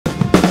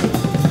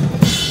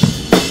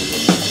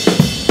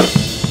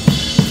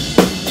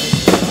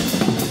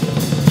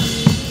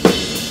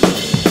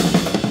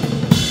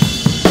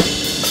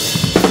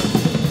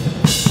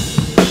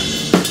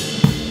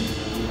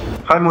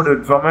Hi Motor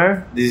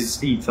Drummer, this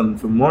is Ethan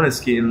from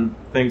Måneskin.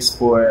 Thanks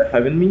for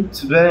having me.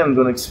 Today I'm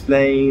gonna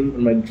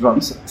explain my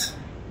drum set.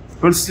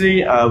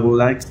 Firstly, I would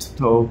like to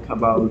talk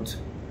about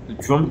the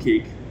drum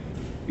kick,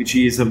 which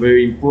is a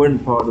very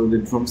important part of the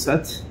drum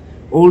set.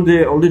 All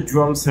the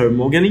drums are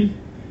mahogany,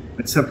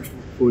 except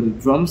for the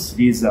drums.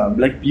 These are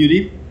Black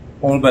Beauty,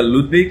 all by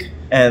Ludwig,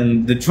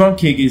 and the drum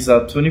kick is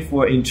a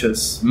 24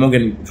 inches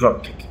mahogany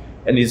drum kick.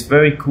 And it's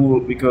very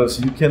cool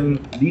because you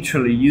can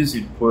literally use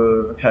it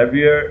for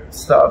heavier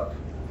stuff,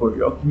 for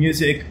rock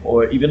music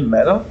or even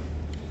metal.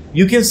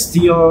 You can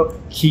still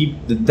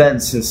keep the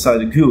dance inside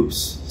the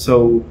grooves,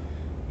 so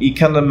it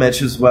kind of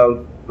matches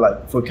well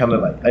like for kind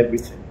of like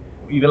everything,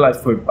 even like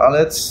for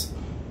ballads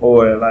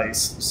or like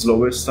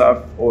slower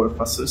stuff or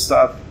faster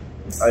stuff.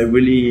 I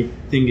really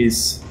think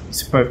it's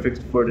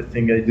perfect for the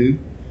thing I do.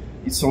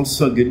 It's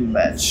also a good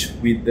match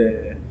with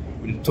the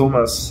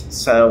Thomas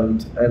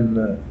sound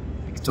and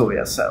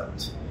Victoria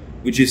sound,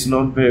 which is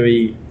not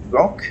very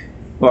rock,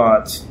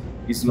 but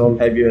it's not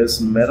heavy as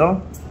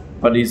metal,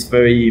 but it's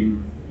very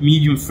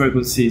medium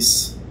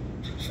frequencies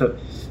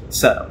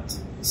sound.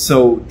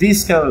 So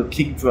this kind of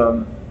kick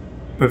drum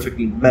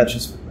perfectly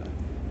matches with that.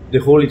 The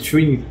Holy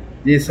Trinity,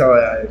 this is how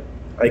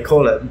I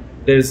call it.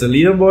 There's a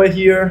little boy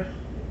here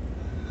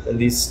and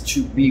these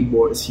two big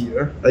boys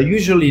here. I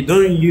usually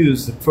don't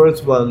use the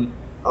first one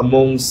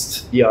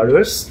amongst the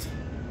others.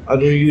 I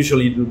don't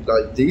usually do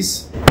like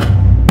this,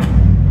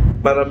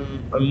 but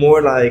I'm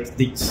more like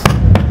this.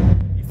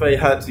 If I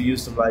had to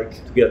use them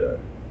like together,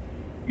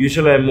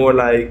 usually I'm more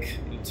like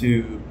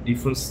into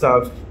different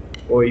stuff,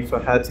 or if I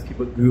had to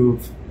keep a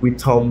groove with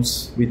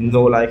toms with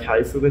no like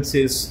high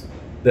frequencies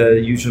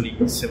that usually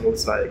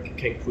cymbals like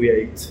can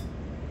create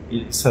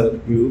inside of the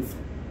groove,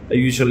 I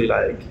usually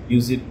like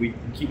use it with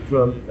the kick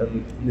drum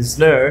and the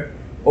snare.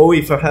 Or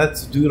if I had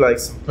to do like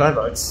some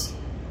climax,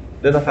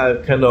 then I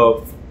have kind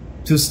of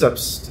two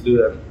steps to do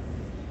them,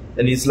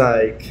 and it's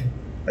like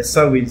I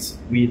start with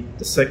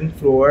the second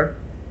floor,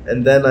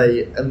 and then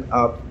I end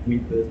up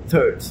with the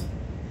third,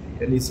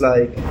 and it's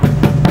like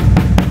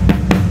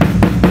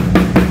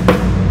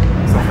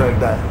something like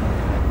that.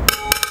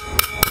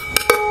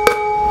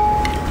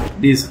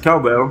 This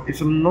cowbell, if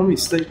I'm not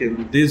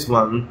mistaken, this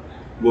one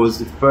was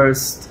the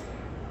first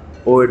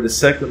or the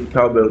second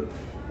cowbell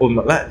of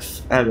my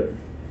life ever.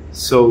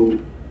 So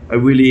I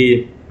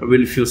really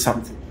feel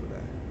something for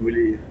that.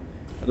 Really,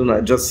 I don't know.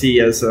 I just see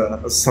it as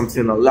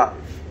something alive.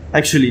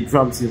 Actually,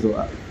 drums is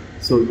alive,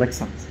 so it makes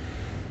sense.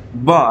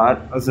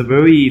 But as a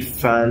very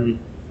fan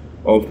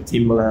of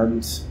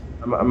Timbaland,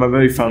 I'm a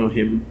very fan of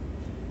him.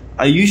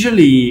 I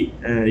usually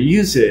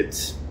use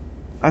it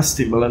as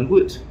Timbaland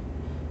would.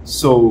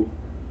 So,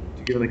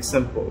 to give an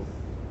example,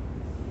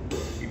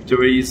 if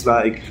there is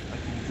like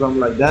a drum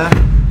like that,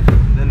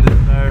 and then the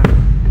snare.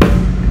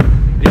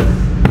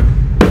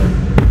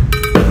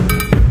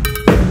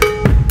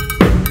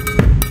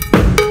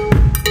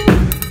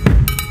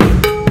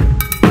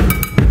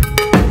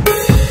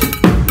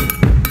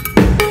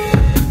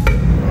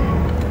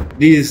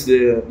 This is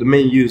the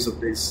main use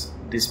of this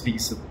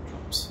piece of the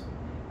drums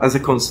as a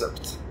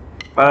concept.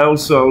 But I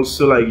also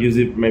like use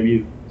it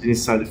maybe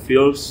inside the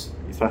fills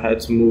if I had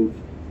to move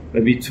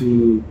maybe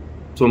to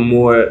a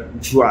more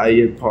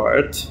drier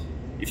part.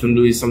 If I'm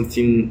doing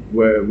something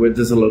where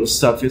there's a lot of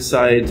stuff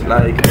inside,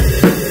 like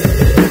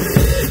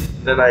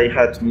then I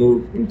had to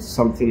move into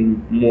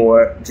something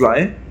more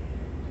dry.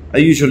 I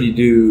usually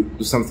do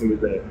something with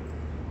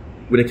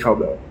the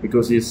cowbell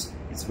because it's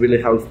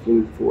really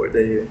helpful for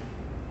the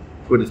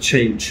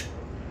change.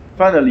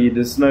 Finally,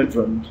 the snare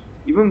drum.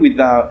 Even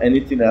without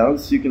anything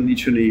else, you can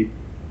literally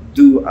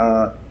do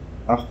a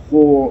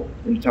whole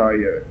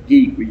entire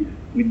gig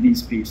with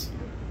this piece here.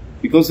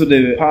 Because of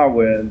the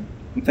power and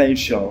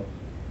potential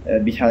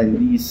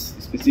behind this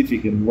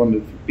specific and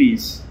wonderful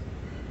piece,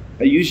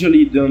 I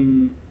usually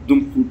don't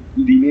put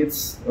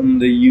limits on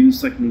the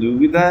use I can do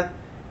with that,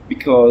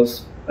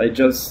 because I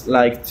just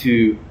like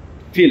to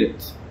feel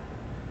it.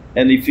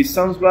 And if it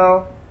sounds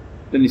well,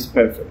 then it's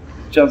perfect.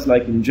 Just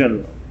like in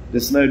general, the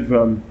snare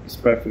drum is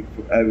perfect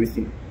for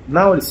everything.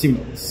 Now the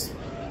cymbals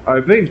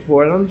are very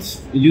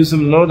important. Use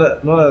them not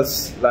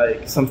as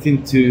like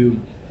something to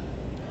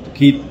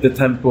keep the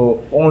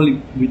tempo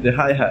only with the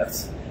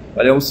hi-hats,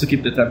 but I also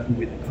keep the tempo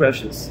with the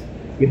crashes.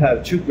 We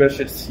have two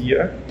crashes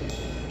here.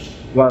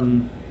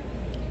 One,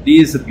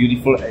 this is a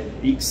beautiful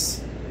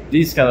AX.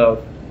 This is kind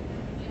of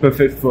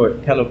perfect for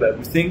kind of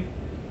everything,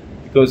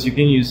 because you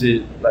can use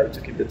it like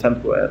to keep the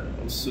tempo and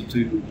also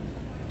to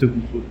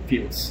put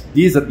fills.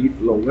 These are a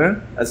bit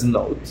longer as a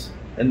note,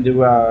 and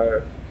there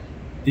are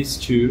these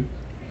two,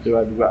 there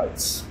are the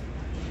rides.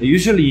 I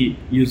usually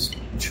use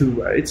two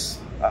rides.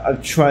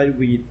 I've tried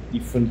with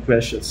different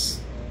crashes,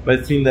 but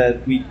I think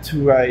that with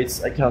two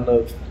rides I kind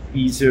of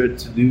easier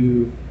to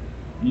do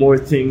more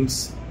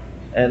things,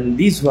 and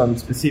this one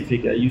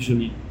specific I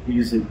usually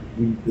use it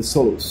with the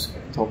solos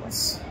of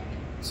Thomas.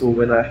 So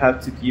when I have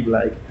to keep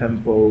like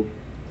tempo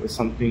or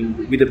something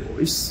with the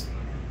voice,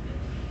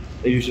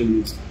 I usually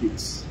use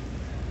this.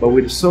 But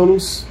with the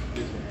solos,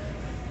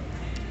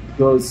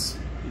 because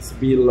it's a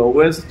bit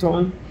lower as a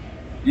tone.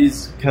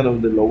 This is kind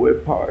of the lower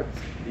part,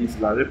 this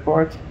latter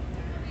part,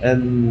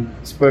 and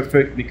it's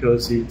perfect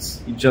because it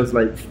just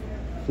like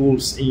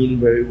pulls in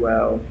very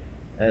well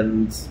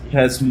and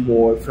has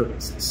more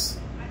frequencies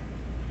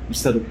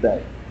instead of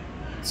that.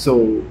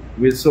 So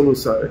with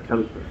solos are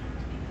kind of perfect.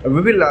 I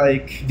really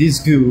like this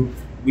groove,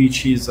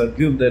 which is a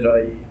groove that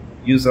I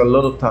use a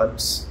lot of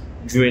times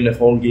during the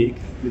whole gig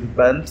with the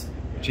band,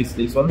 which is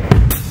this one.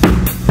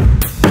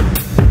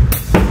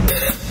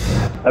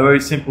 A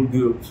very simple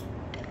groove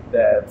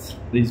that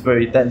is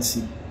very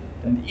dancey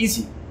and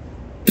easy.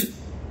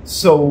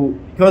 So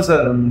because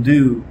I don't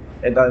do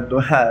and I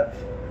don't have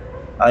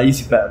an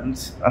easy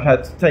band, I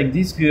had to take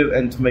this groove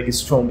and to make it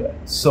stronger.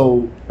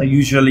 So I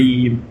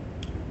usually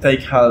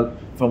take help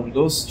from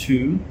those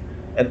two,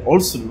 and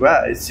also the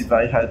rest if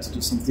I had to do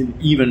something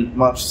even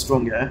much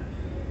stronger,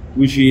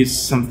 which is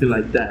something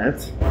like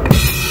that.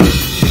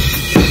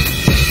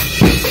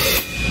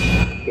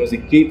 Because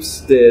it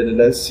keeps the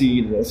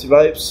dancey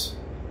vibes,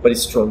 but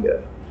it's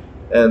stronger.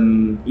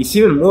 And it's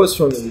even more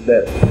stronger with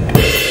that.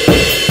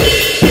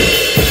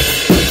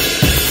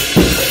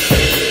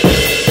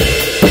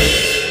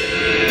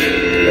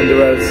 And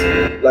there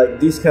are like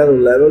these kind of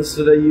levels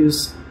that I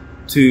use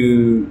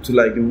to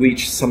like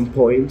reach some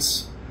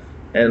points.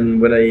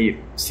 And when I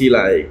see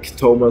like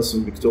Thomas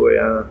and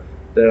Victoria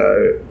that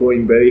are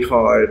going very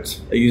hard,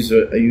 I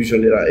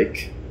usually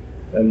like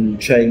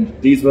change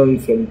this one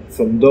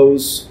from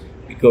those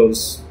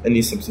because I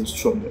need something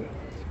stronger.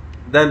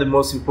 Then the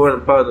most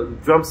important part of the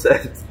drum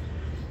set,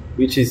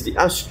 which is the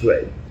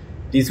ashtray.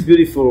 This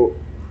beautiful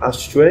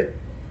ashtray.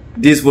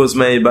 This was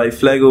made by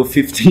Flego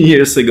 15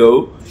 years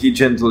ago. He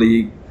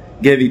gently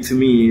gave it to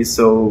me,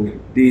 so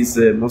this is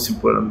the most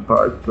important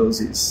part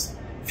because it's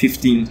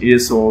 15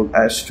 years old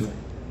ashtray.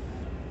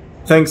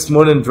 Thanks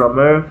Modern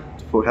Drummer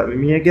for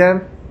having me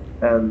again,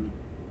 and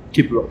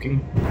keep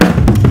rocking.